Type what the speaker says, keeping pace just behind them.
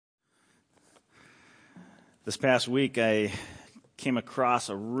This past week, I came across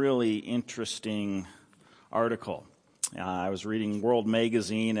a really interesting article. I was reading World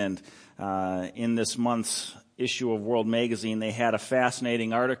Magazine, and in this month's issue of World Magazine, they had a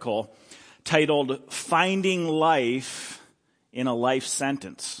fascinating article titled "Finding Life in a Life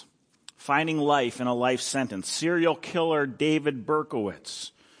Sentence." Finding life in a life sentence. Serial killer David Berkowitz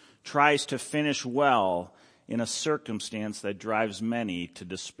tries to finish well in a circumstance that drives many to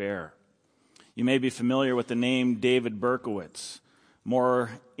despair. You may be familiar with the name David Berkowitz,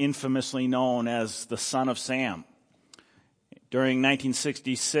 more infamously known as the Son of Sam. During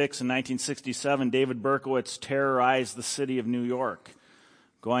 1966 and 1967, David Berkowitz terrorized the city of New York,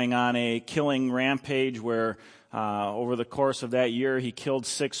 going on a killing rampage where over the course of that year he killed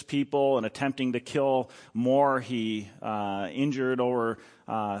 6 people, and attempting to kill more, he injured over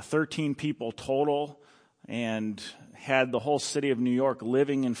 13 people total and had the whole city of New York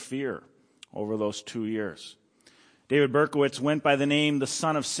living in fear over those 2 years. David Berkowitz went by the name the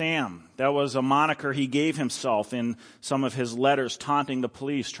Son of Sam. That was a moniker he gave himself in some of his letters taunting the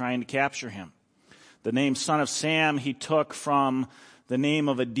police trying to capture him. The name Son of Sam he took from the name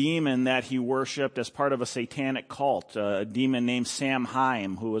of a demon that he worshipped as part of a satanic cult, a demon named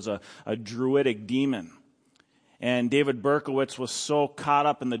Samhain, who was a druidic demon. And David Berkowitz was so caught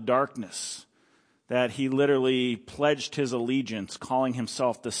up in the darkness that he literally pledged his allegiance, calling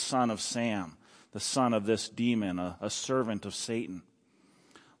himself the Son of Sam, the son of this demon, a servant of Satan.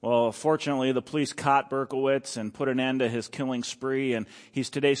 Well, fortunately, the police caught Berkowitz and put an end to his killing spree, and he's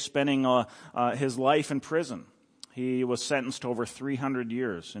today spending his life in prison. He was sentenced to over 300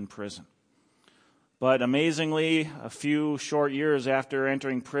 years in prison. But amazingly, a few short years after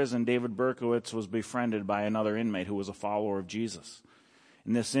entering prison, David Berkowitz was befriended by another inmate who was a follower of Jesus.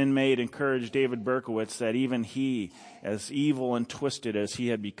 And this inmate encouraged David Berkowitz that even he, as evil and twisted as he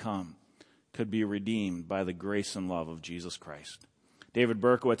had become, could be redeemed by the grace and love of Jesus Christ. David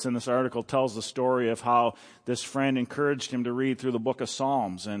Berkowitz in this article tells the story of how this friend encouraged him to read through the book of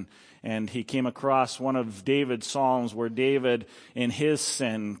Psalms, and he came across one of David's Psalms where David, in his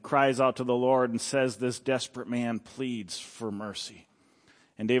sin, cries out to the Lord and says, "This desperate man pleads for mercy."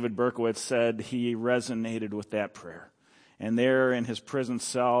 And David Berkowitz said he resonated with that prayer. And there in his prison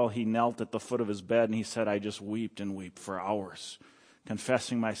cell, he knelt at the foot of his bed and he said, "I just wept and wept for hours,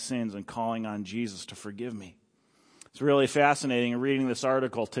 confessing my sins and calling on Jesus to forgive me." It's really fascinating reading this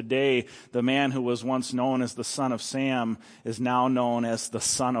article. Today, the man who was once known as the Son of Sam is now known as the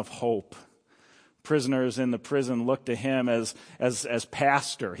Son of Hope. Prisoners in the prison look to him as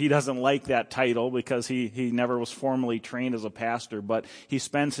pastor. He doesn't like that title because he never was formally trained as a pastor, but he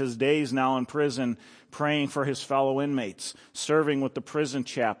spends his days now in prison praying for his fellow inmates, serving with the prison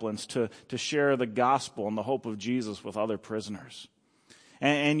chaplains to share the gospel and the hope of Jesus with other prisoners.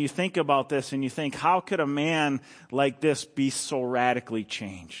 And you think about this and you think, how could a man like this be so radically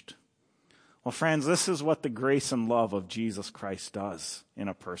changed? Well, friends, this is what the grace and love of Jesus Christ does in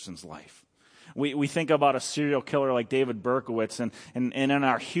a person's life. We think about a serial killer like David Berkowitz, and in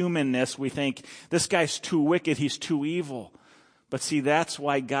our humanness, we think, this guy's too wicked, he's too evil. But see, that's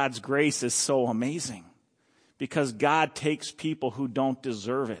why God's grace is so amazing. Because God takes people who don't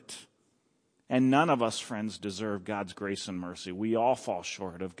deserve it. And none of us, friends, deserve God's grace and mercy. We all fall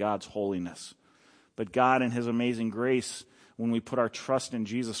short of God's holiness. But God, in His amazing grace, when we put our trust in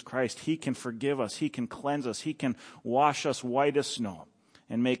Jesus Christ, He can forgive us, He can cleanse us, wash us white as snow,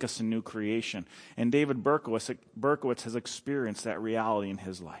 and make us a new creation. And David Berkowitz has experienced that reality in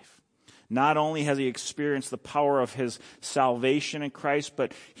his life. Not only has he experienced the power of his salvation in Christ,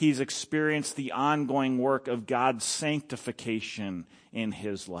 but he's experienced the ongoing work of God's sanctification in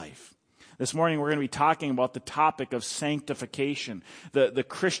his life. This morning we're going to be talking about the topic of sanctification, the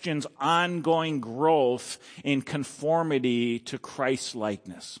Christian's ongoing growth in conformity to Christ's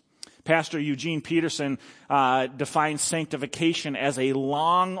likeness. Pastor Eugene Peterson defines sanctification as a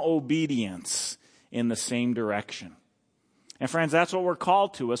long obedience in the same direction. And friends, that's what we're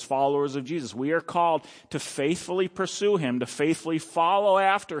called to as followers of Jesus. We are called to faithfully pursue Him, to faithfully follow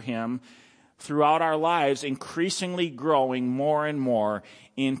after Him throughout our lives, increasingly growing more and more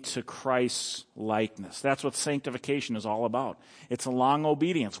into Christ's likeness. That's what sanctification is all about. It's a long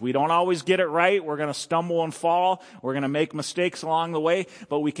obedience. We don't always get it right. We're going to stumble and fall. We're going to make mistakes along the way,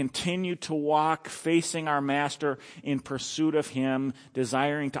 but we continue to walk facing our Master in pursuit of Him,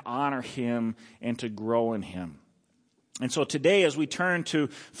 desiring to honor Him and to grow in Him. And so today, as we turn to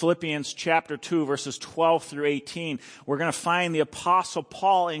Philippians chapter 2, verses 12 through 18, we're going to find the Apostle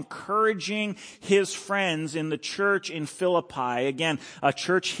Paul encouraging his friends in the church in Philippi. Again, a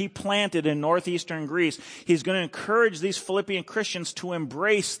church he planted in northeastern Greece. He's going to encourage these Philippian Christians to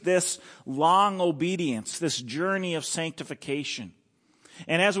embrace this long obedience, this journey of sanctification.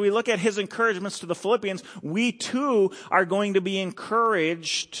 And as we look at his encouragements to the Philippians, we too are going to be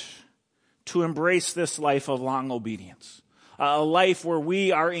encouraged to embrace this life of long obedience. A life where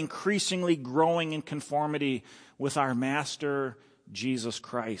we are increasingly growing in conformity with our Master, Jesus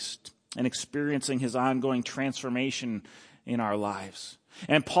Christ, and experiencing his ongoing transformation in our lives.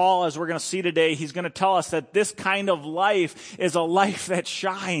 And Paul, as we're going to see today, he's going to tell us that this kind of life is a life that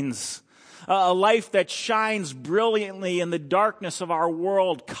shines. A life that shines brilliantly in the darkness of our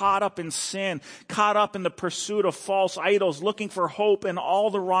world, caught up in sin, caught up in the pursuit of false idols, looking for hope in all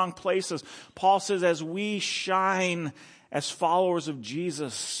the wrong places. Paul says, as we shine as followers of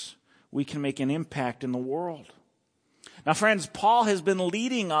Jesus, we can make an impact in the world. Now, friends, Paul has been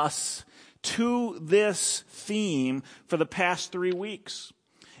leading us to this theme for the past 3 weeks.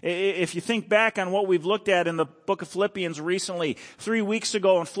 If you think back on what we've looked at in the book of Philippians recently, 3 weeks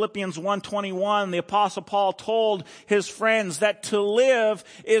ago in Philippians 1:21, the Apostle Paul told his friends that to live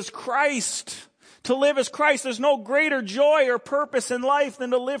is Christ. To live is Christ. There's no greater joy or purpose in life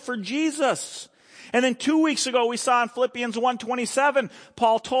than to live for Jesus. And then 2 weeks ago we saw in Philippians 1:27,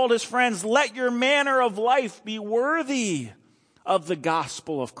 Paul told his friends, let your manner of life be worthy of the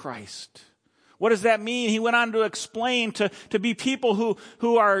gospel of Christ. What does that mean? He went on to explain to be people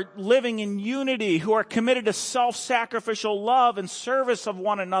who are living in unity, who are committed to self-sacrificial love and service of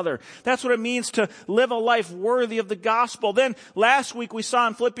one another. That's what it means to live a life worthy of the gospel. Then last week we saw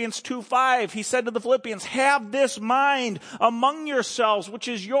in Philippians 2:5, he said to the Philippians, have this mind among yourselves, which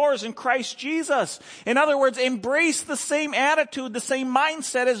is yours in Christ Jesus. In other words, embrace the same attitude, the same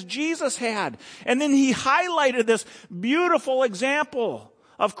mindset as Jesus had. And then he highlighted this beautiful example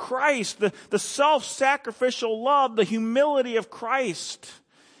of Christ, the self-sacrificial love, the humility of Christ.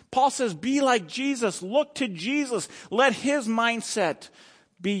 Paul says, be like Jesus. Look to Jesus. Let his mindset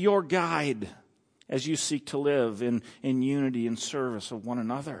be your guide as you seek to live in unity and service of one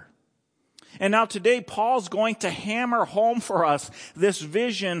another. And now today, Paul's going to hammer home for us this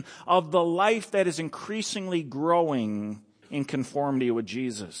vision of the life that is increasingly growing in conformity with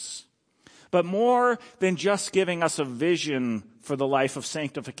Jesus. But more than just giving us a vision for the life of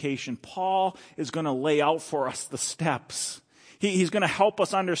sanctification, Paul is going to lay out for us the steps. He's going to help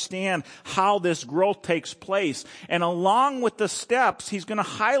us understand how this growth takes place. And along with the steps, he's going to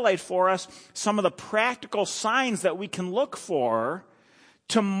highlight for us some of the practical signs that we can look for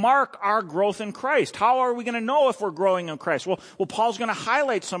to mark our growth in Christ. How are we going to know if we're growing in Christ? Well, Paul's going to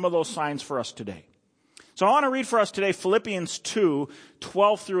highlight some of those signs for us today. So I want to read for us today Philippians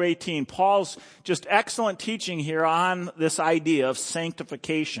 2:12 through 18. Paul's just excellent teaching here on this idea of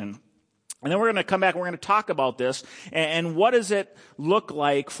sanctification. And then we're going to come back and we're going to talk about this. And what does it look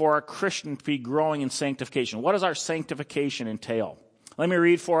like for a Christian to be growing in sanctification? What does our sanctification entail? Let me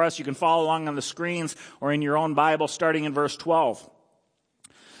read for us. You can follow along on the screens or in your own Bible starting in verse 12.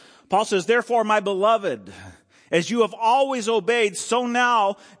 Paul says, therefore, my beloved, as you have always obeyed, so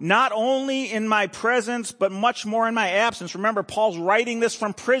now, not only in my presence, but much more in my absence. Remember, Paul's writing this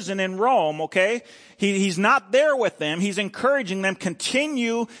from prison in Rome, okay? He's not there with them. He's encouraging them,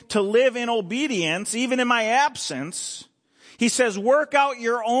 continue to live in obedience, even in my absence. He says, work out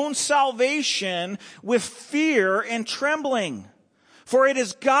your own salvation with fear and trembling. For it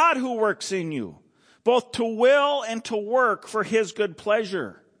is God who works in you, both to will and to work for his good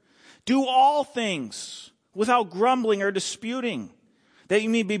pleasure. Do all things without grumbling or disputing, that you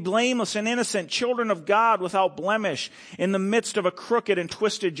may be blameless and innocent, children of God without blemish, in the midst of a crooked and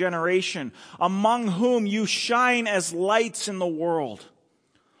twisted generation, among whom you shine as lights in the world,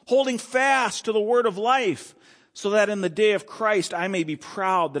 holding fast to the word of life, so that in the day of Christ I may be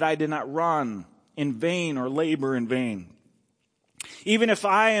proud that I did not run in vain or labor in vain. Even if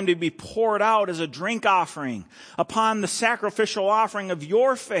I am to be poured out as a drink offering upon the sacrificial offering of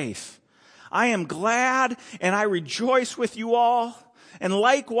your faith, I am glad and I rejoice with you all, and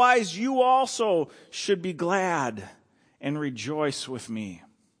likewise you also should be glad and rejoice with me.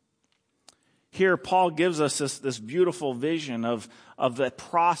 Here Paul gives us this beautiful vision of the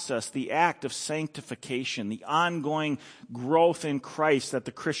process, the act of sanctification, the ongoing growth in Christ that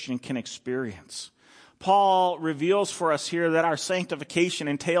the Christian can experience. Paul reveals for us here that our sanctification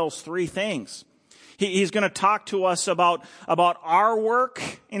entails 3 things. He's going to talk to us about our work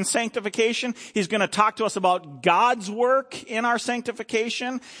in sanctification. He's going to talk to us about God's work in our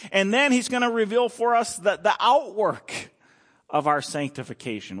sanctification. And then he's going to reveal for us the outwork of our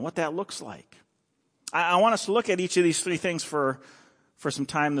sanctification, what that looks like. I want us to look at each of these three things for some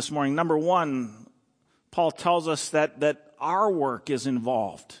time this morning. Number one, Paul tells us that our work is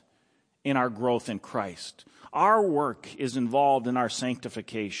involved in our growth in Christ. Our work is involved in our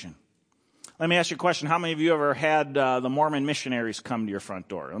sanctification. Let me ask you a question. How many of you ever had the Mormon missionaries come to your front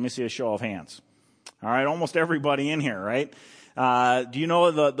door? Let me see a show of hands. All right, almost everybody in here, right? Do you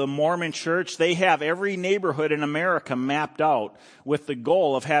know the Mormon church? They have every neighborhood in America mapped out with the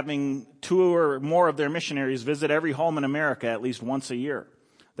goal of having 2 or more of their missionaries visit every home in America at least once a year.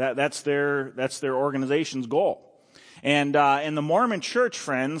 That's their organization's goal. And the Mormon church,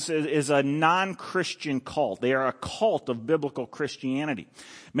 friends, is a non-Christian cult. They are a cult of biblical Christianity.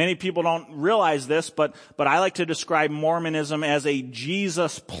 Many people don't realize this, but I like to describe Mormonism as a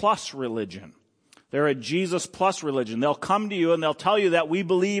Jesus plus religion. They're a Jesus plus religion. They'll come to you and they'll tell you that we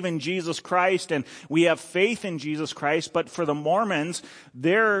believe in Jesus Christ and we have faith in Jesus Christ. But for the Mormons,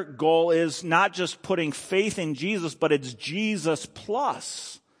 their goal is not just putting faith in Jesus, but it's Jesus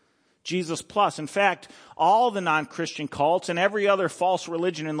plus. Jesus plus. In fact, all the non-Christian cults and every other false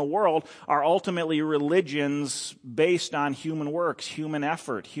religion in the world are ultimately religions based on human works, human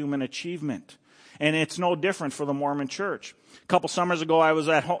effort, human achievement. And it's no different for the Mormon church. A couple summers ago, I was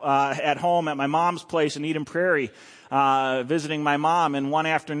at home at my mom's place in Eden Prairie, visiting my mom. And one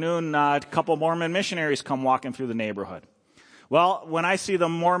afternoon, a couple Mormon missionaries come walking through the neighborhood. Well, when I see the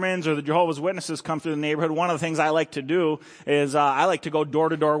Mormons or the Jehovah's Witnesses come through the neighborhood, one of the things I like to do is I like to go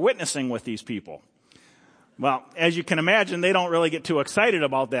door-to-door witnessing with these people. Well, as you can imagine, they don't really get too excited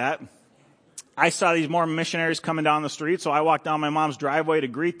about that. I saw these Mormon missionaries coming down the street, so I walked down my mom's driveway to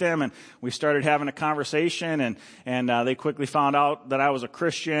greet them, and we started having a conversation, and they quickly found out that I was a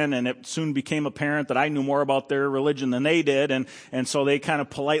Christian, and it soon became apparent that I knew more about their religion than they did, and so they kind of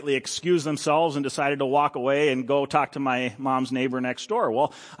politely excused themselves and decided to walk away and go talk to my mom's neighbor next door.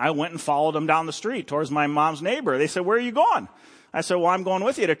 Well, I went and followed them down the street towards my mom's neighbor. They said, "Where are you going?" I said, "Well, I'm going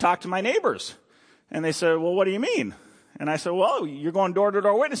with you to talk to my neighbors." And they said, "Well, what do you mean?" And I said, "Well, you're going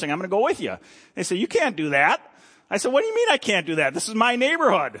door-to-door witnessing. I'm going to go with you." They said, "You can't do that." I said, "What do you mean I can't do that? This is my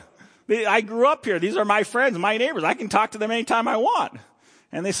neighborhood. I grew up here. These are my friends, my neighbors. I can talk to them anytime I want."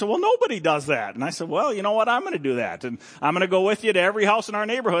 And they said, "Well, nobody does that." And I said, "Well, you know what? I'm going to do that. And I'm going to go with you to every house in our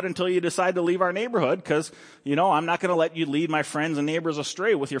neighborhood until you decide to leave our neighborhood because, I'm not going to let you lead my friends and neighbors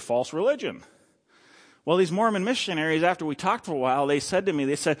astray with your false religion." Well, these Mormon missionaries, after we talked for a while, they said to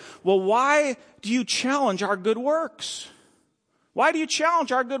me, "Well, why do you challenge our good works? Why do you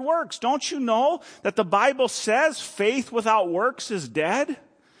challenge our good works? Don't you know that the Bible says faith without works is dead?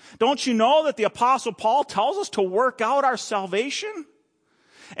 Don't you know that the Apostle Paul tells us to work out our salvation?"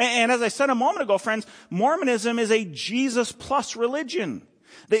 And as I said a moment ago, friends, Mormonism is a Jesus plus religion.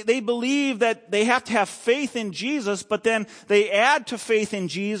 They believe that they have to have faith in Jesus, but then they add to faith in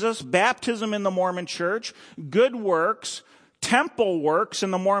Jesus baptism in the Mormon church, good works, temple works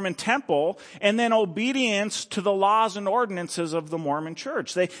in the Mormon temple, and then obedience to the laws and ordinances of the Mormon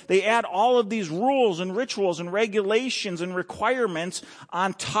church. They add all of these rules and rituals and regulations and requirements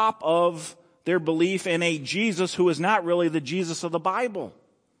on top of their belief in a Jesus who is not really the Jesus of the Bible.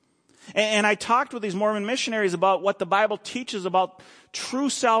 And I talked with these Mormon missionaries about what the Bible teaches about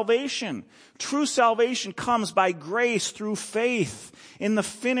true salvation. True salvation comes by grace through faith in the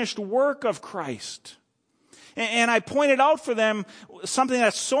finished work of Christ. And I pointed out for them something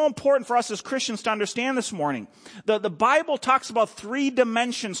that's so important for us as Christians to understand this morning. The Bible talks about 3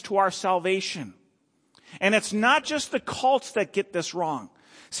 dimensions to our salvation. And it's not just the cults that get this wrong.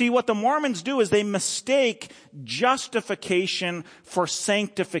 See, what the Mormons do is they mistake justification for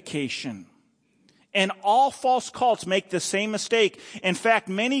sanctification. And all false cults make the same mistake. In fact,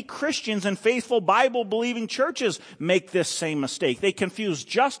 many Christians and faithful Bible-believing churches make this same mistake. They confuse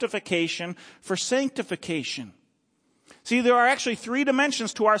justification for sanctification. See, there are actually 3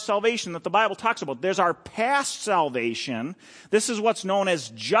 dimensions to our salvation that the Bible talks about. There's our past salvation. This is what's known as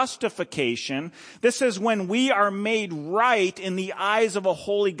justification. This is when we are made right in the eyes of a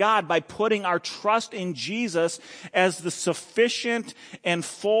holy God by putting our trust in Jesus as the sufficient and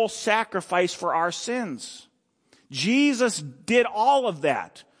full sacrifice for our sins. Jesus did all of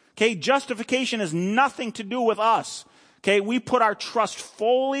that. Okay, justification has nothing to do with us. Okay, we put our trust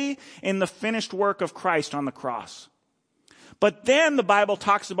fully in the finished work of Christ on the cross. But then the Bible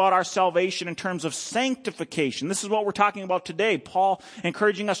talks about our salvation in terms of sanctification. This is what we're talking about today. Paul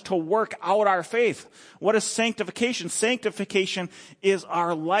encouraging us to work out our faith. What is sanctification? Sanctification is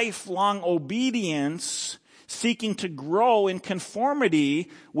our lifelong obedience, seeking to grow in conformity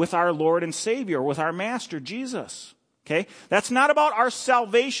with our Lord and Savior, with our Master, Jesus. Okay? That's not about our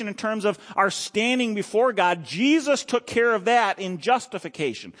salvation in terms of our standing before God. Jesus took care of that in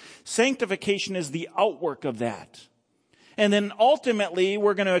justification. Sanctification is the outwork of that. And then ultimately,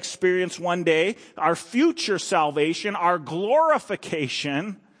 we're going to experience one day our future salvation, our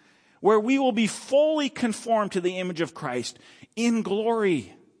glorification, where we will be fully conformed to the image of Christ in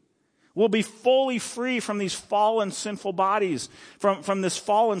glory. We'll be fully free from these fallen, sinful bodies, from this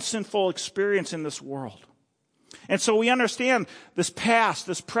fallen, sinful experience in this world. And so we understand this past,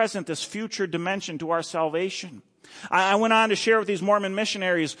 this present, this future dimension to our salvation. I went on to share with these Mormon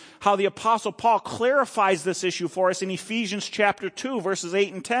missionaries how the Apostle Paul clarifies this issue for us in Ephesians chapter 2, verses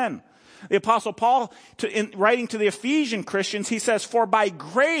 8 and 10. The Apostle Paul, in writing to the Ephesian Christians, he says, "For by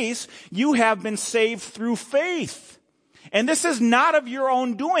grace you have been saved through faith. And this is not of your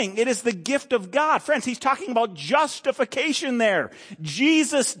own doing. It is the gift of God." Friends, he's talking about justification there.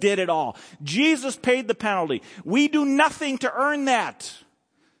 Jesus did it all. Jesus paid the penalty. We do nothing to earn that.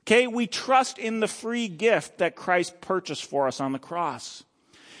 Okay, we trust in the free gift that Christ purchased for us on the cross.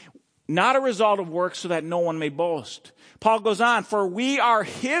 Not a result of works so that no one may boast. Paul goes on, "For we are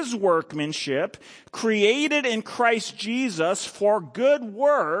his workmanship, created in Christ Jesus for good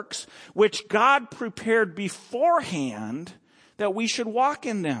works, which God prepared beforehand that we should walk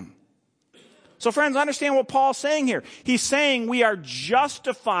in them." So friends, understand what Paul's saying here. He's saying we are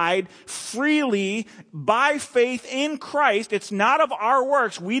justified freely by faith in Christ. It's not of our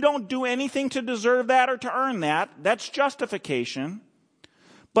works. We don't do anything to deserve that or to earn that. That's justification.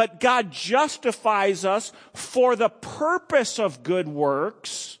 But God justifies us for the purpose of good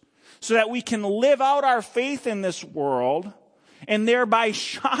works so that we can live out our faith in this world and thereby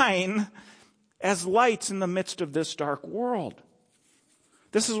shine as lights in the midst of this dark world.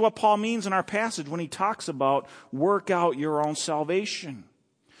 This is what Paul means in our passage when he talks about work out your own salvation.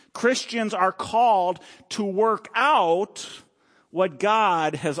 Christians are called to work out what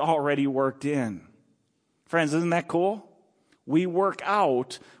God has already worked in. Friends, isn't that cool? We work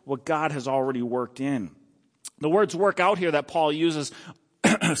out what God has already worked in. The words work out here that Paul uses,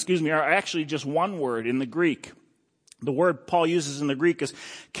 are actually just one word in the Greek. The word Paul uses in the Greek is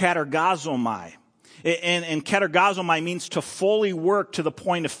katergazomai. And katergazomai means to fully work to the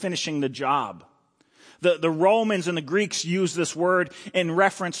point of finishing the job. The Romans and the Greeks use this word in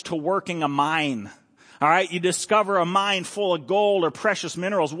reference to working a mine. All right, you discover a mine full of gold or precious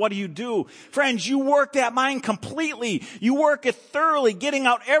minerals. What do? Friends, you work that mine completely. You work it thoroughly, getting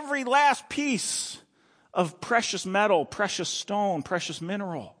out every last piece of precious metal, precious stone, precious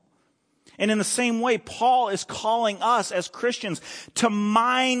mineral. And in the same way, Paul is calling us as Christians to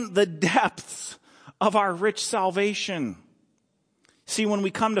mine the depths of our rich salvation. See, when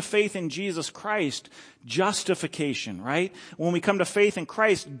we come to faith in Jesus Christ, justification, right? When we come to faith in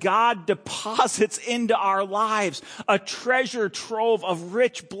Christ, God deposits into our lives a treasure trove of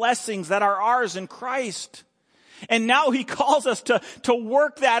rich blessings that are ours in Christ. And now he calls us to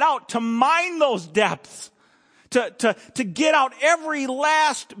work that out, to mine those depths, to get out every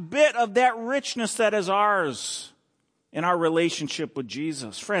last bit of that richness that is ours in our relationship with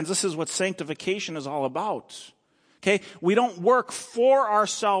Jesus. Friends, this is what sanctification is all about. Okay? We don't work for our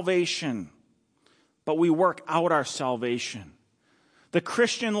salvation, but we work out our salvation. The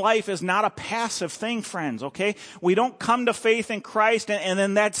Christian life is not a passive thing, friends, okay? We don't come to faith in Christ and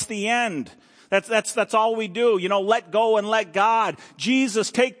then that's the end. That's all we do. Let go and let God.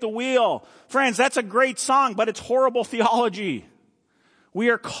 Jesus, take the wheel. Friends, that's a great song, but it's horrible theology. We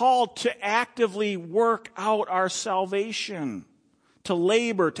are called to actively work out our salvation, to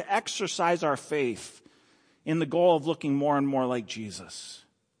labor, to exercise our faith in the goal of looking more and more like Jesus.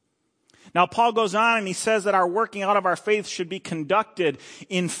 Now, Paul goes on and he says that our working out of our faith should be conducted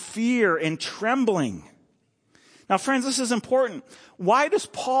in fear and trembling. Now, friends, this is important. Why does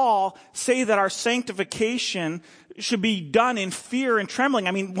Paul say that our sanctification should be done in fear and trembling?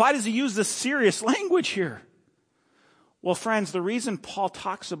 I mean, why does he use this serious language here? Well, friends, the reason Paul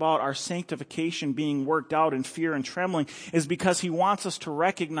talks about our sanctification being worked out in fear and trembling is because he wants us to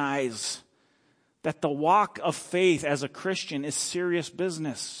recognize that the walk of faith as a Christian is serious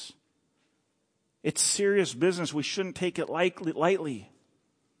business. It's serious business. We shouldn't take it lightly.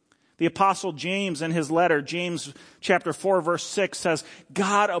 The Apostle James in his letter, James chapter 4, verse 6 says,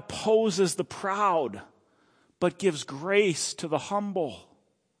 God opposes the proud, but gives grace to the humble.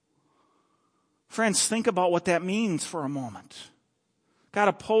 Friends, think about what that means for a moment. God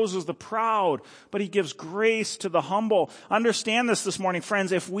opposes the proud, but he gives grace to the humble. Understand this morning,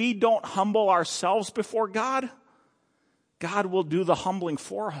 friends. If we don't humble ourselves before God, God will do the humbling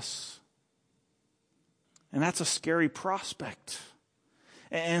for us. And that's a scary prospect.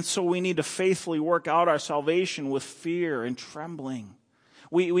 And so we need to faithfully work out our salvation with fear and trembling.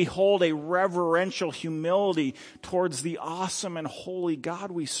 We hold a reverential humility towards the awesome and holy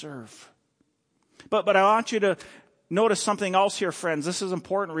God we serve. But I want you to notice something else here, friends. This is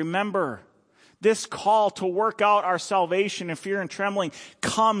important. Remember, this call to work out our salvation in fear and trembling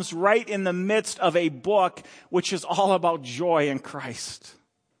comes right in the midst of a book which is all about joy in Christ.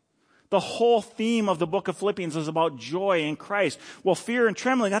 The whole theme of the book of Philippians is about joy in Christ. Well, fear and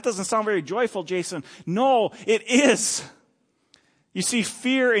trembling, that doesn't sound very joyful, Jason. No, it is. You see,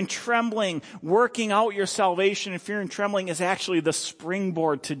 fear and trembling, working out your salvation in fear and trembling is actually the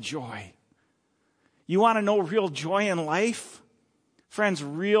springboard to joy. You want to know real joy in life? Friends,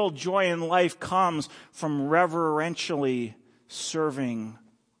 real joy in life comes from reverentially serving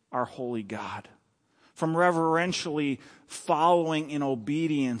our holy God. From reverentially following in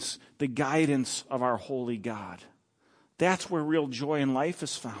obedience the guidance of our holy God. That's where real joy in life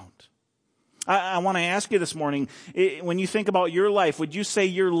is found. I want to ask you this morning, when you think about your life, would you say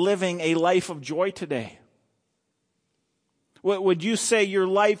you're living a life of joy today? Would you say your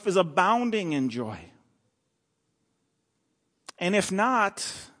life is abounding in joy? And if not,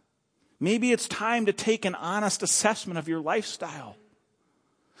 maybe it's time to take an honest assessment of your lifestyle.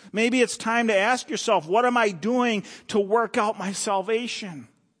 Maybe it's time to ask yourself, what am I doing to work out my salvation?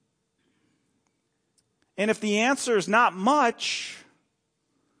 And if the answer is not much,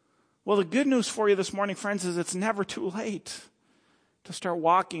 well, the good news for you this morning, friends, is it's never too late to start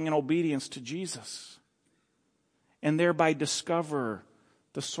walking in obedience to Jesus and thereby discover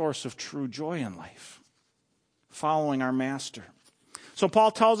the source of true joy in life, following our Master. So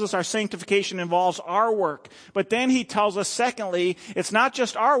Paul tells us our sanctification involves our work, but then he tells us, secondly, it's not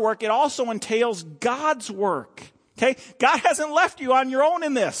just our work, it also entails God's work. Okay? God hasn't left you on your own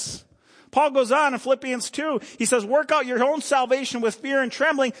in this. Paul goes on in Philippians 2, he says, work out your own salvation with fear and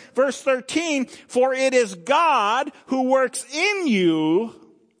trembling. Verse 13, for it is God who works in you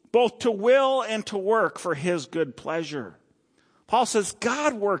both to will and to work for his good pleasure. Paul says,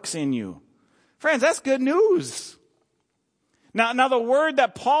 God works in you. Friends, that's good news. Now the word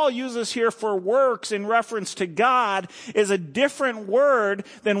that Paul uses here for works in reference to God is a different word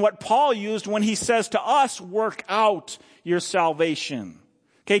than what Paul used when he says to us, work out your salvation.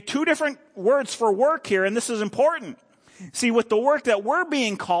 Okay, two different words for work here, and this is important. See, with the work that we're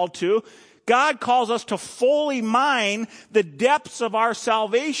being called to, God calls us to fully mine the depths of our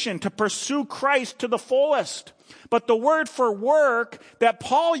salvation, to pursue Christ to the fullest. But the word for work that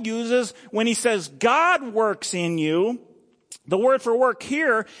Paul uses when he says God works in you, the word for work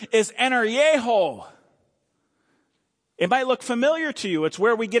here is energeho. It might look familiar to you. It's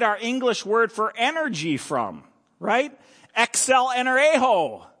where we get our English word for energy from, right? Excel energeho.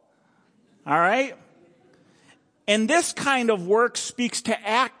 All right? And this kind of work speaks to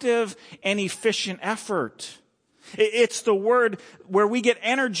active and efficient effort. It's the word where we get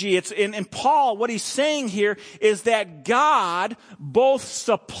energy. It's in Paul, what he's saying here is that God both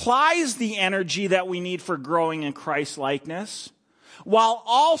supplies the energy that we need for growing in Christ likeness, while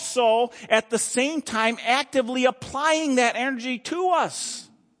also at the same time actively applying that energy to us.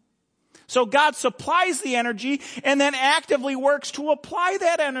 So God supplies the energy and then actively works to apply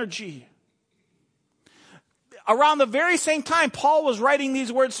that energy. Around the very same time Paul was writing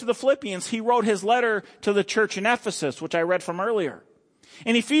these words to the Philippians, he wrote his letter to the church in Ephesus, which I read from earlier.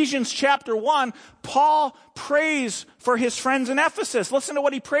 In Ephesians chapter 1, Paul prays for his friends in Ephesus. Listen to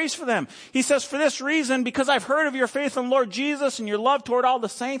what he prays for them. He says, for this reason, because I've heard of your faith in Lord Jesus and your love toward all the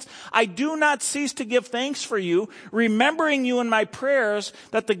saints, I do not cease to give thanks for you, remembering you in my prayers,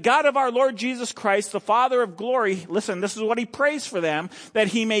 that the God of our Lord Jesus Christ, the Father of glory, listen, this is what he prays for them, that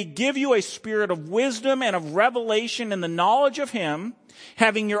he may give you a spirit of wisdom and of revelation in the knowledge of him,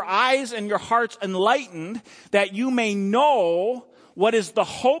 having your eyes and your hearts enlightened, that you may know what is the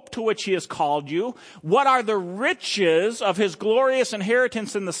hope to which he has called you? What are the riches of his glorious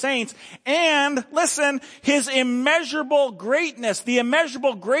inheritance in the saints? And, listen, his immeasurable greatness, the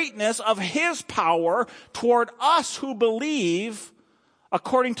immeasurable greatness of his power toward us who believe,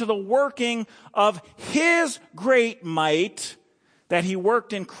 according to the working of his great might that he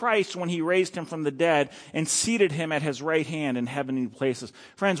worked in Christ when he raised him from the dead and seated him at his right hand in heavenly places.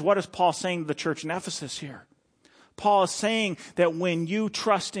 Friends, what is Paul saying to the church in Ephesus here? Paul is saying that when you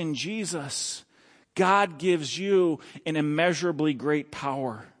trust in Jesus, God gives you an immeasurably great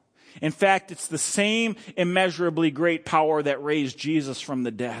power. In fact, it's the same immeasurably great power that raised Jesus from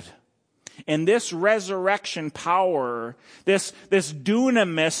the dead. And this resurrection power, this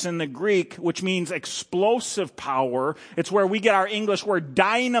dunamis in the Greek, which means explosive power, it's where we get our English word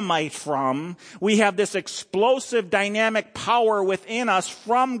dynamite from. We have this explosive dynamic power within us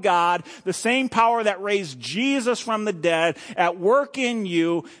from God, the same power that raised Jesus from the dead at work in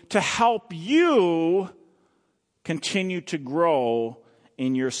you to help you continue to grow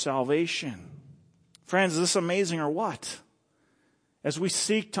in your salvation. Friends, is this amazing or what? As we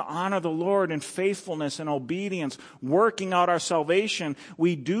seek to honor the Lord in faithfulness and obedience, working out our salvation,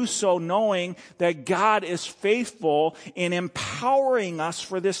 we do so knowing that God is faithful in empowering us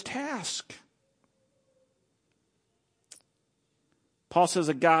for this task. Paul says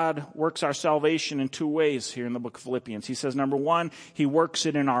that God works our salvation in two ways here in the book of Philippians. He says, number one, he works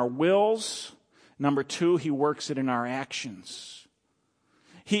it in our wills. Number two, he works it in our actions.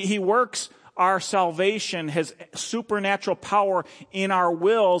 He works our salvation, his supernatural power in our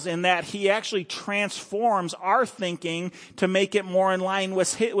wills, in that he actually transforms our thinking to make it more in line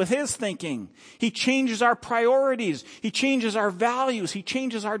with his thinking. He changes our priorities. He changes our values. He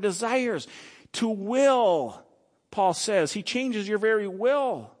changes our desires. To will, Paul says, he changes your very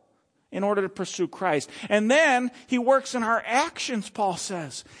will in order to pursue Christ. And then he works in our actions, Paul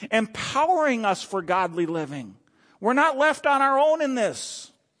says, empowering us for godly living. We're not left on our own in this.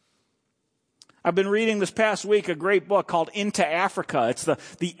 I've been reading this past week a great book called Into Africa. It's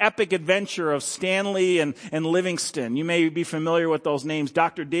the epic adventure of Stanley and Livingstone. You may be familiar with those names.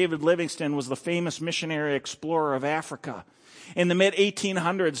 Dr. David Livingstone was the famous missionary explorer of Africa. In the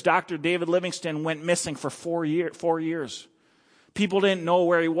mid-1800s, Dr. David Livingstone went missing for 4 years. People didn't know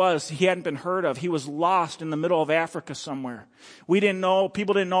where he was. He hadn't been heard of. He was lost in the middle of Africa somewhere. People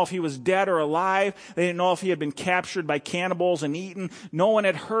didn't know if he was dead or alive. They didn't know if he had been captured by cannibals and eaten. No one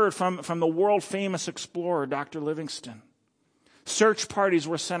had heard from the world famous explorer, Dr. Livingstone. Search parties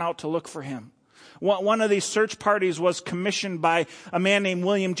were sent out to look for him. One of these search parties was commissioned by a man named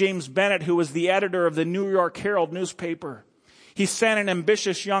William James Bennett, who was the editor of the New York Herald newspaper. He sent an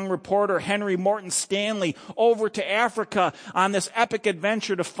ambitious young reporter, Henry Morton Stanley, over to Africa on this epic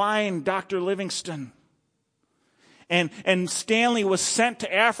adventure to find Dr. Livingstone. And Stanley was sent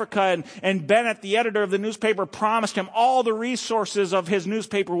to Africa, and Bennett, the editor of the newspaper, promised him all the resources of his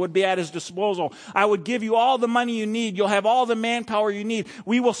newspaper would be at his disposal. I would give you all the money you need. You'll have all the manpower you need.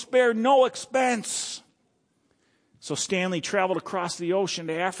 We will spare no expense. So Stanley traveled across the ocean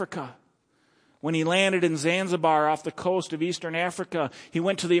to Africa. When he landed in Zanzibar off the coast of Eastern Africa, he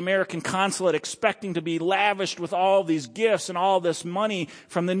went to the American consulate expecting to be lavished with all these gifts and all this money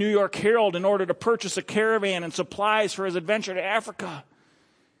from the New York Herald in order to purchase a caravan and supplies for his adventure to Africa.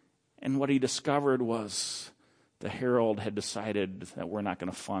 And what he discovered was the Herald had decided that we're not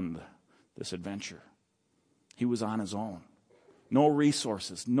going to fund this adventure. He was on his own. No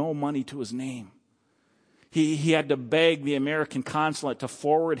resources, no money to his name. He had to beg the American consulate to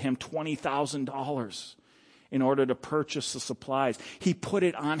forward him $20,000 in order to purchase the supplies. He put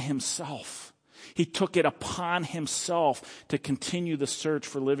it on himself. He took it upon himself to continue the search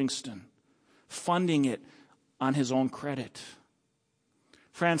for Livingstone, funding it on his own credit.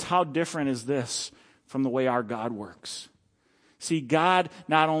 Friends, how different is this from the way our God works? See, God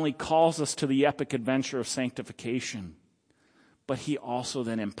not only calls us to the epic adventure of sanctification, but he also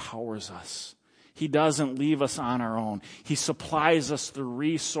then empowers us. He doesn't leave us on our own. He supplies us the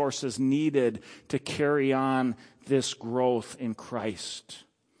resources needed to carry on this growth in Christ.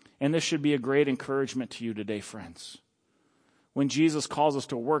 And this should be a great encouragement to you today, friends. When Jesus calls us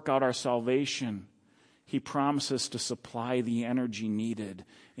to work out our salvation, he promises to supply the energy needed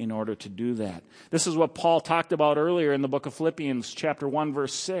in order to do that. This is what Paul talked about earlier in the book of Philippians, chapter 1,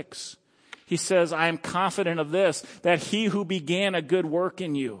 verse 6. He says, I am confident of this, that he who began a good work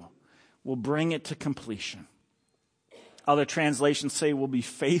in you will bring it to completion. Other translations say will be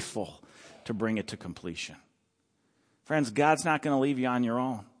faithful to bring it to completion. Friends, God's not going to leave you on your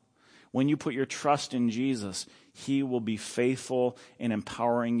own. When you put your trust in Jesus, he will be faithful in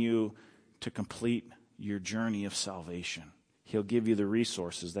empowering you to complete your journey of salvation. He'll give you the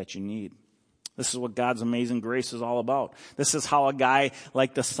resources that you need. This is what God's amazing grace is all about. This is how a guy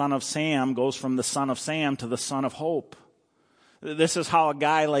like the son of Sam goes from the son of Sam to the son of hope. This is how a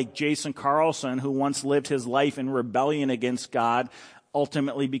guy like Jason Carlson, who once lived his life in rebellion against God,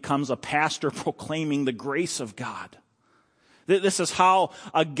 ultimately becomes a pastor proclaiming the grace of God. This is how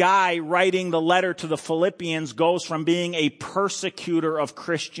a guy writing the letter to the Philippians goes from being a persecutor of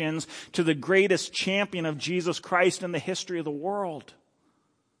Christians to the greatest champion of Jesus Christ in the history of the world.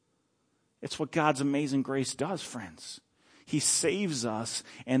 It's what God's amazing grace does, friends. He saves us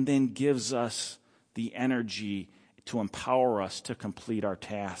and then gives us the energy to empower us to complete our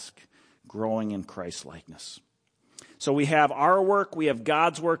task growing in Christ likeness. So we have our work, we have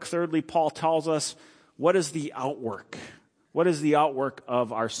God's work. Thirdly, Paul tells us, what is the outwork? What is the outwork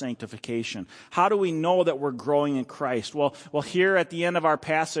of our sanctification? How do we know that we're growing in Christ? Well, here at the end of our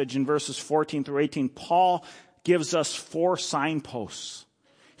passage in verses 14 through 18, Paul gives us 4 signposts.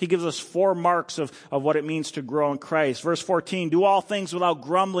 He gives us 4 marks of what it means to grow in Christ. Verse 14, do all things without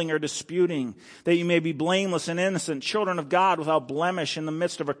grumbling or disputing, that you may be blameless and innocent, children of God without blemish in the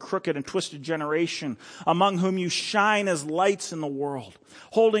midst of a crooked and twisted generation, among whom you shine as lights in the world,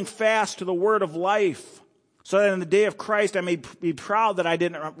 holding fast to the word of life, so that in the day of Christ I may be proud that I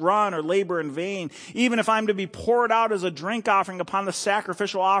didn't run or labor in vain, even if I'm to be poured out as a drink offering upon the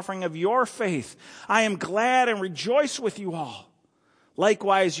sacrificial offering of your faith. I am glad and rejoice with you all.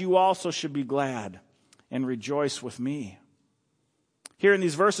 Likewise, you also should be glad and rejoice with me. Here in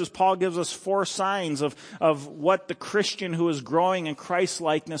these verses, Paul gives us 4 signs of what the Christian who is growing in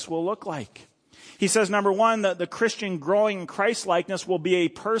Christ-likeness will look like. He says, number 1, that the Christian growing in Christ-likeness will be a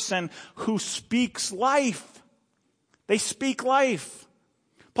person who speaks life. They speak life.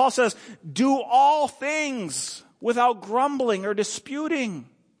 Paul says, do all things without grumbling or disputing.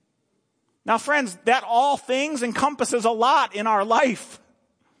 Now, friends, that all things encompasses a lot in our life.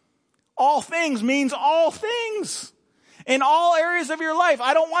 All things means all things. In all areas of your life.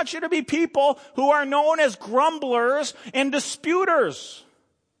 I don't want you to be people who are known as grumblers and disputers.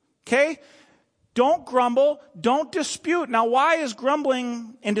 Okay? Don't grumble. Don't dispute. Now, why is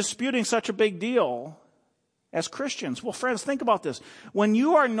grumbling and disputing such a big deal as Christians? Well, friends, think about this. When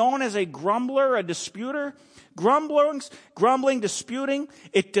you are known as a grumbler, a disputer, grumbling, disputing,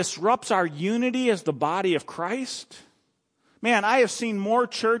 it disrupts our unity as the body of Christ. Man, I have seen more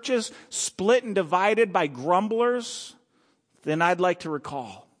churches split and divided by grumblers than I'd like to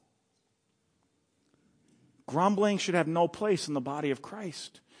recall. Grumbling should have no place in the body of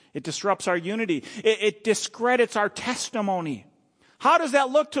Christ. It disrupts our unity. It discredits our testimony. How does that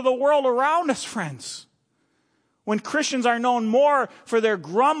look to the world around us, friends? When Christians are known more for their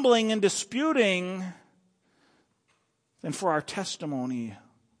grumbling and disputing than for our testimony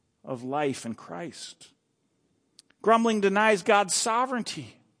of life in Christ. Grumbling denies God's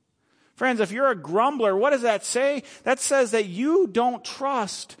sovereignty. Friends, if you're a grumbler, what does that say? That says that you don't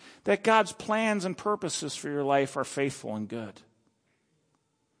trust that God's plans and purposes for your life are faithful and good.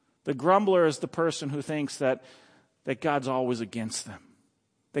 The grumbler is the person who thinks that God's always against them,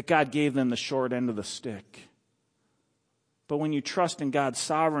 that God gave them the short end of the stick. But when you trust in God's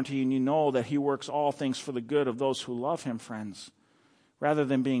sovereignty and you know that He works all things for the good of those who love Him, friends, rather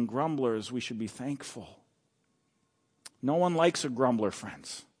than being grumblers, we should be thankful. No one likes a grumbler,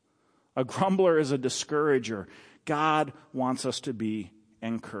 friends. A grumbler is a discourager. God wants us to be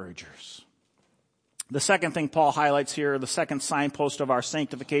encouragers. The second thing Paul highlights here, the second signpost of our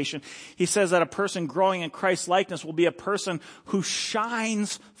sanctification, he says that a person growing in Christ's likeness will be a person who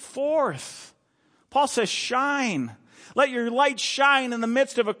shines forth. Paul says, shine. Let your light shine in the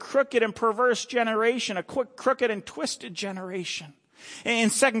midst of a crooked and perverse generation, a crooked and twisted generation. In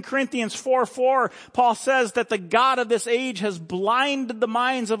 2 Corinthians 4:4, Paul says that the God of this age has blinded the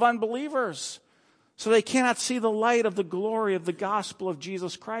minds of unbelievers, so they cannot see the light of the glory of the gospel of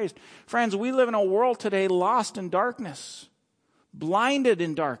Jesus Christ. Friends, we live in a world today lost in darkness, blinded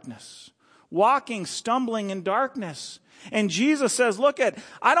in darkness, walking, stumbling in darkness. And Jesus says,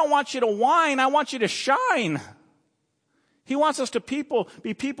 I don't want you to whine, I want you to shine. He wants us to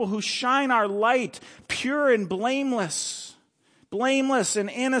be people who shine our light, pure and blameless and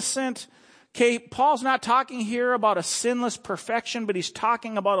innocent. Okay, Paul's not talking here about a sinless perfection, but he's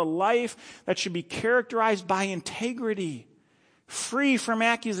talking about a life that should be characterized by integrity, free from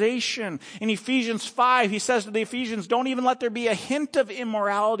accusation. In Ephesians 5, he says to the Ephesians, don't even let there be a hint of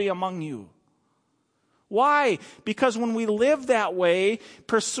immorality among you. Why? Because when we live that way,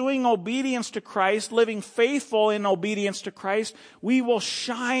 pursuing obedience to Christ, living faithful in obedience to Christ, we will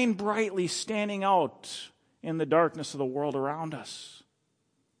shine brightly, standing out in the darkness of the world around us.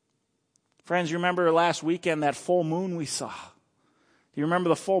 Friends, you remember last weekend that full moon we saw? Do you remember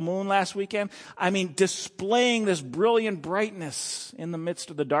the full moon last weekend? I mean, displaying this brilliant brightness in the midst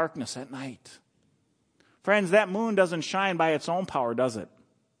of the darkness at night. Friends, that moon doesn't shine by its own power, does it?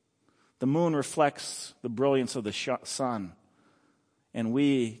 The moon reflects the brilliance of the sun, and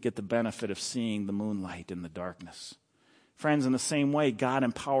we get the benefit of seeing the moonlight in the darkness. Friends, in the same way, God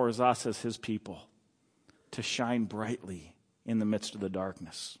empowers us as His people to shine brightly in the midst of the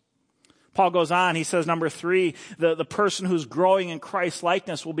darkness. Paul goes on, he says, number 3, the person who's growing in Christ's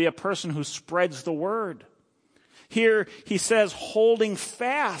likeness will be a person who spreads the word. Here he says, holding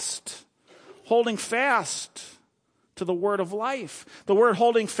fast to to the word of life. The word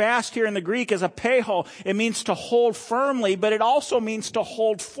holding fast here in the Greek is apeho. It means to hold firmly, but it also means to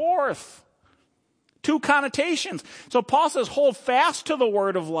hold forth. Two connotations. So Paul says, hold fast to the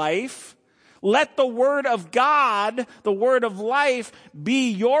word of life. Let the word of God, the word of life,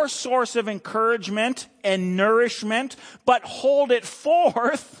 be your source of encouragement and nourishment, but hold it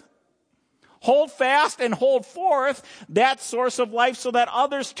forth. Hold fast and hold forth that source of life so that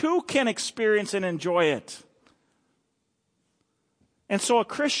others too can experience and enjoy it. And so a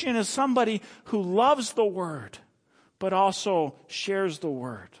Christian is somebody who loves the word, but also shares the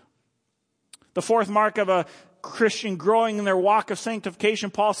word. The fourth mark of a Christian growing in their walk of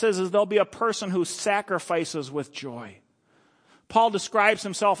sanctification, Paul says, is they'll be a person who sacrifices with joy. Paul describes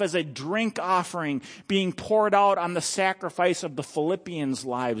himself as a drink offering being poured out on the sacrifice of the Philippians'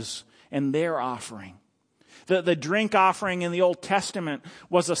 lives and their offering. The drink offering in the Old Testament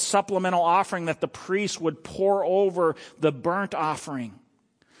was a supplemental offering that the priest would pour over the burnt offering.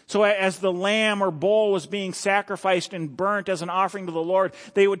 So as the lamb or bull was being sacrificed and burnt as an offering to the Lord,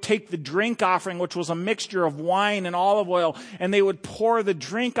 they would take the drink offering, which was a mixture of wine and olive oil, and they would pour the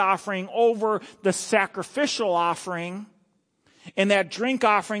drink offering over the sacrificial offering. And that drink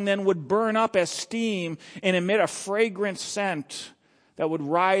offering then would burn up as steam and emit a fragrant scent that would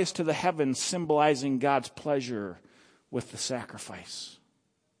rise to the heavens, symbolizing God's pleasure with the sacrifice.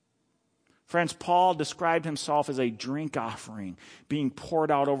 Friends, Paul described himself as a drink offering being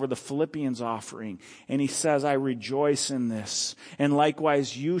poured out over the Philippians' offering. And he says, I rejoice in this. And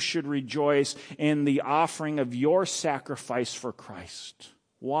likewise, you should rejoice in the offering of your sacrifice for Christ.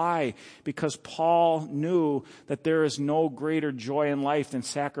 Why? Because Paul knew that there is no greater joy in life than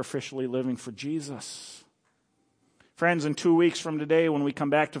sacrificially living for Jesus. Friends, in 2 weeks from today, when we come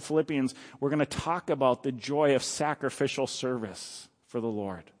back to Philippians, we're going to talk about the joy of sacrificial service for the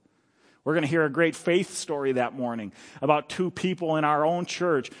Lord. We're going to hear a great faith story that morning about two people in our own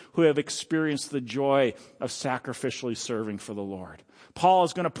church who have experienced the joy of sacrificially serving for the Lord. Paul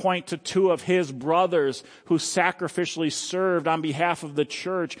is going to point to two of his brothers who sacrificially served on behalf of the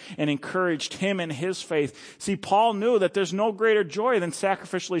church and encouraged him in his faith. See, Paul knew that there's no greater joy than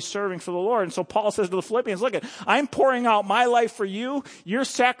sacrificially serving for the Lord. And so Paul says to the Philippians, look, I'm pouring out my life for you. You're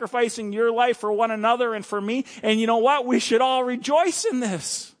sacrificing your life for one another and for me. And you know what? We should all rejoice in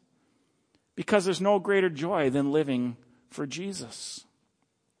this. Because there's no greater joy than living for Jesus.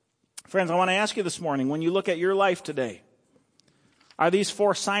 Friends, I want to ask you this morning, when you look at your life today, are these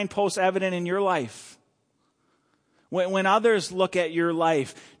four signposts evident in your life? When others look at your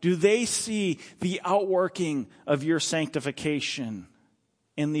life, do they see the outworking of your sanctification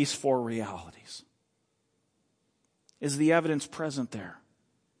in these four realities? Is the evidence present there?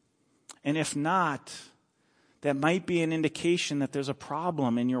 And if not, that might be an indication that there's a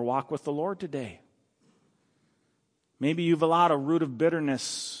problem in your walk with the Lord today. Maybe you've allowed a root of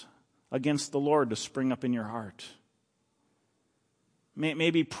bitterness against the Lord to spring up in your heart.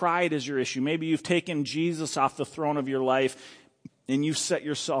 Maybe pride is your issue. Maybe you've taken Jesus off the throne of your life and you've set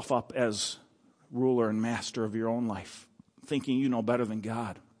yourself up as ruler and master of your own life, thinking you know better than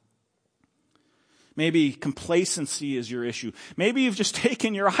God. Maybe complacency is your issue. Maybe you've just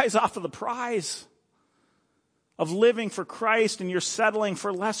taken your eyes off of the prize of living for Christ and you're settling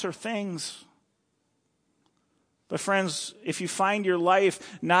for lesser things. But friends, if you find your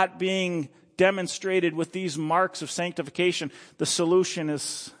life not being demonstrated with these marks of sanctification, the solution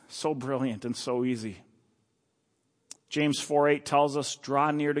is so brilliant and so easy. James 4:8 tells us,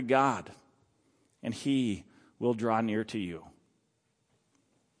 draw near to God and He will draw near to you.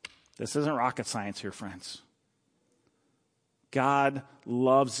 This isn't rocket science here, friends. God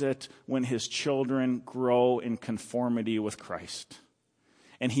loves it when His children grow in conformity with Christ.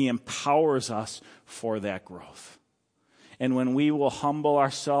 And He empowers us for that growth. And when we will humble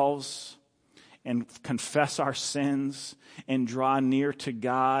ourselves and confess our sins and draw near to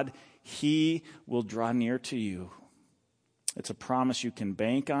God, He will draw near to you. It's a promise you can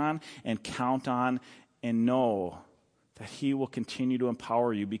bank on and count on and know that He will continue to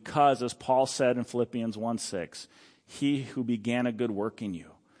empower you because, as Paul said in Philippians 1:6, He who began a good work in you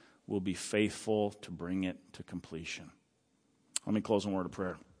will be faithful to bring it to completion. Let me close in a word of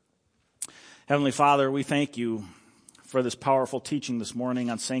prayer. Heavenly Father, we thank you for this powerful teaching this morning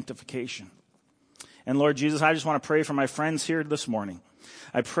on sanctification. And Lord Jesus, I just want to pray for my friends here this morning.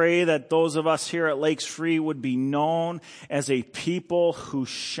 I pray that those of us here at Lakes Free would be known as a people who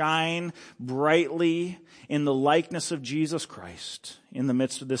shine brightly in the likeness of Jesus Christ in the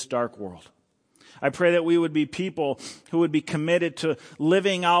midst of this dark world. I pray that we would be people who would be committed to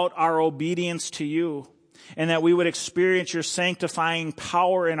living out our obedience to you, and that we would experience your sanctifying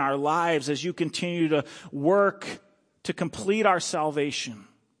power in our lives as you continue to work to complete our salvation.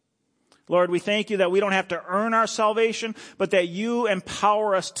 Lord, we thank you that we don't have to earn our salvation, but that you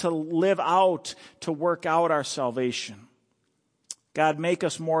empower us to live out, to work out our salvation. God, make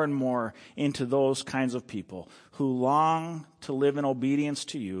us more and more into those kinds of people who long to live in obedience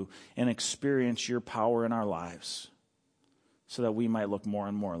to you and experience your power in our lives so that we might look more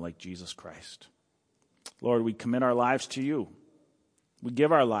and more like Jesus Christ. Lord, we commit our lives to you. We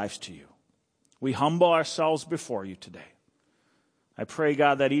give our lives to you. We humble ourselves before you today. I pray,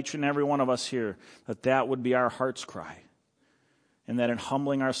 God, that each and every one of us here, that would be our heart's cry. And that in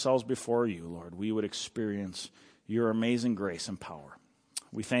humbling ourselves before you, Lord, we would experience your amazing grace and power.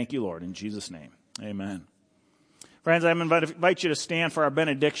 We thank you, Lord, in Jesus' name. Amen. Friends, I invite you to stand for our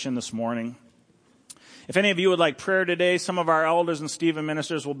benediction this morning. If any of you would like prayer today, some of our elders and Stephen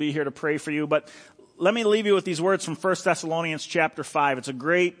ministers will be here to pray for you. But let me leave you with these words from 1 Thessalonians chapter 5. It's a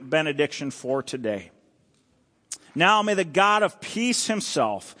great benediction for today. Now may the God of peace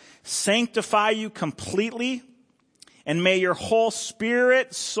himself sanctify you completely, and may your whole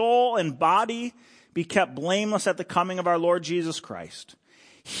spirit, soul, and body be kept blameless at the coming of our Lord Jesus Christ.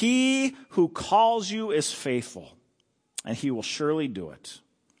 He who calls you is faithful, and he will surely do it.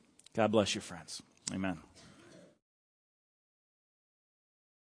 God bless you, friends. Amen.